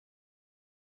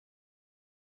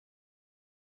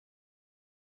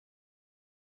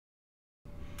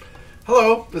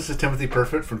Hello, this is Timothy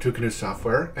Perfect from Two Canoes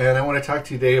Software, and I want to talk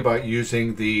to you today about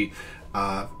using the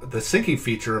syncing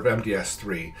feature of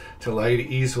MDS3 to allow you to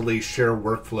easily share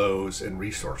workflows and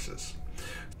resources.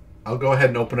 I'll go ahead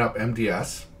and open up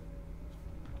MDS,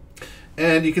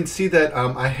 and you can see that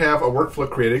I have a workflow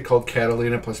created called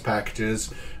Catalina plus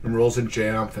packages, enrolls in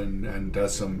Jamf and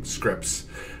does some scripts.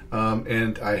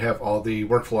 And I have all the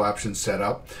workflow options set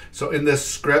up. So in this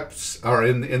scripts, or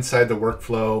inside the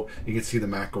workflow, you can see the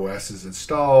Mac OS is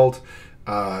installed,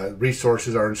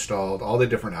 resources are installed, all the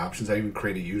different options. I even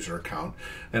create a user account.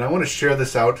 And I want to share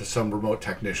this out to some remote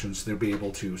technicians so they'll be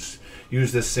able to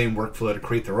use this same workflow to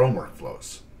create their own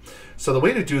workflows. So the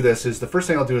way to do this is, the first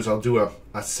thing I'll do is I'll do a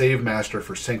save master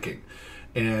for syncing.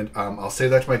 And I'll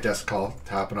save that to my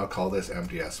desktop, and I'll call this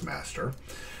MDS master.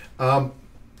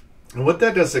 And what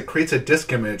that does is it creates a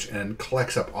disk image and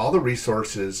collects up all the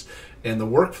resources in the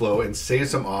workflow and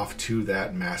saves them off to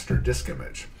that master disk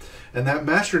image. And that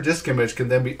master disk image can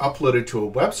then be uploaded to a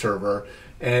web server,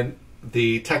 and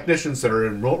the technicians that are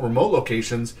in remote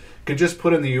locations can just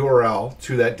put in the URL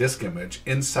to that disk image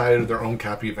inside of their own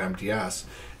copy of MDS,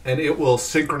 and it will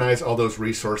synchronize all those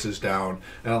resources down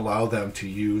and allow them to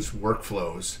use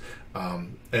workflows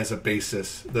as a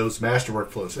basis, those master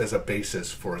workflows as a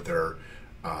basis for their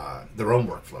own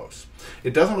workflows.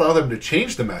 It doesn't allow them to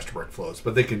change the master workflows,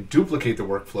 but they can duplicate the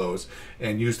workflows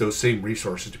and use those same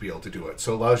resources to be able to do it.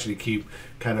 So it allows you to keep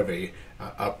kind of a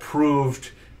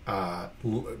approved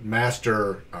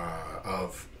master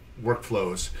of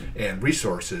workflows and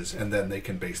resources, and then they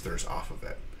can base theirs off of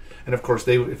it. And of course,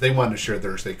 if they wanted to share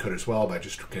theirs, they could as well by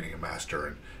just creating a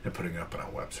master and putting it up on a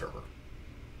web server.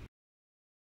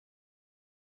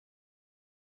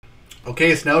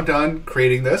 Okay, it's now done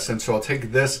creating this, and so I'll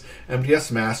take this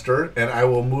MDS master and I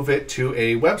will move it to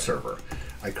a web server.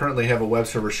 I currently have a web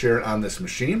server shared on this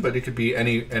machine, but it could be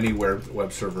any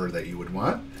web server that you would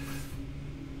want.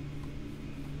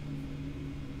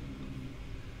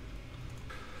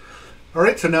 All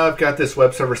right, so now I've got this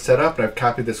web server set up, and I've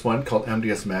copied this one called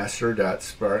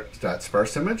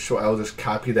mdsmaster.sparse_image. So I'll just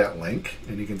copy that link,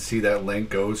 and you can see that link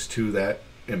goes to that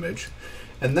image.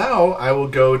 And now I will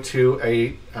go to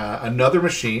another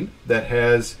machine that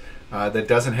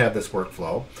doesn't have this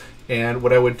workflow. And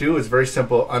what I would do is very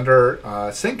simple. Under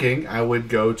syncing, I would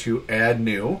go to Add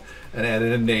New and add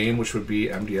in a name, which would be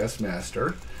MDS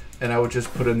Master, and I would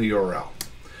just put in the URL.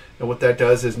 And what that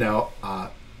does is now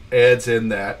adds in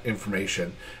that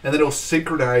information, and then it'll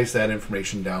synchronize that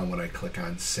information down when I click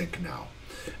on Sync Now.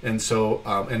 And so,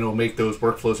 and it'll make those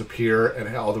workflows appear,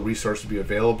 and all the resources be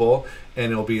available,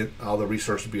 and all the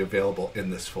resources will be available in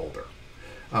this folder.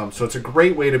 So it's a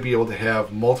great way to be able to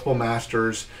have multiple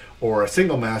masters or a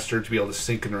single master to be able to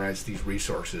synchronize these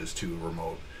resources to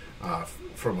remote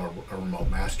from a remote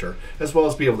master, as well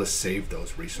as be able to save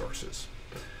those resources.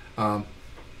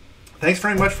 Thanks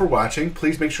very much for watching.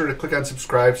 Please make sure to click on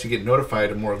subscribe so you get notified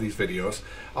of more of these videos.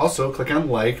 Also, click on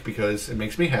like because it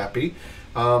makes me happy.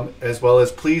 As well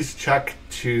as please check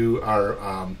to our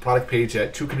product page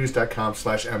at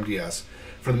twocanoes.com/MDS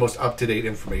for the most up-to-date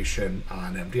information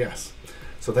on MDS.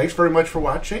 So thanks very much for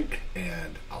watching,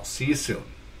 and I'll see you soon.